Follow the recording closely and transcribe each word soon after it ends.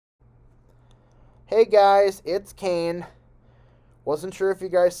Hey guys, it's Kane. Wasn't sure if you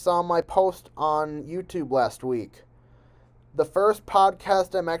guys saw my post on YouTube last week. The first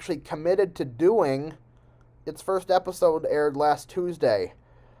podcast I'm actually committed to doing, its first episode aired last Tuesday.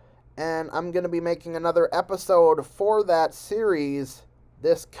 And I'm going to be making another episode for that series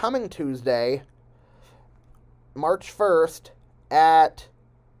this coming Tuesday, March 1st, at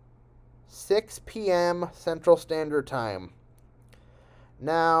 6 p.m. Central Standard Time.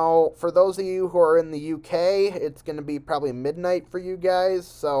 Now, for those of you who are in the UK, it's going to be probably midnight for you guys,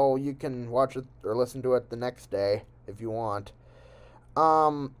 so you can watch it or listen to it the next day if you want.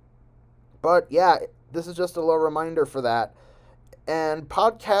 But yeah, this is just a little reminder for that. And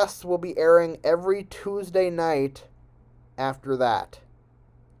podcasts will be airing every Tuesday night after that.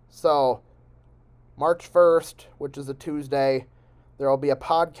 So, March 1st, which is a Tuesday, there will be a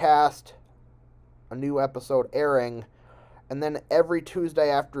podcast, a new episode airing. And then every Tuesday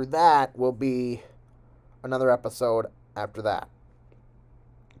after that will be another episode after that.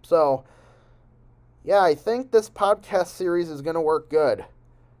 So, yeah, I think this podcast series is going to work good.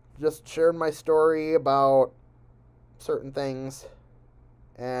 Just sharing my story about certain things.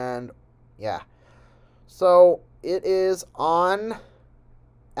 And, yeah. So, it is on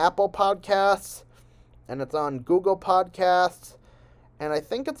Apple Podcasts. And it's on Google Podcasts. And I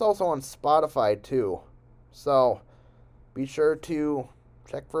think it's also on Spotify, too. So, be sure to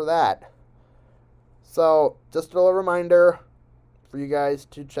check for that. So, just a little reminder for you guys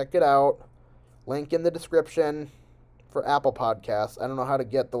to check it out. Link in the description for Apple Podcasts. I don't know how to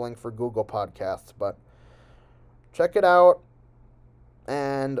get the link for Google Podcasts, but check it out.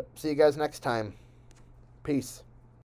 And see you guys next time. Peace.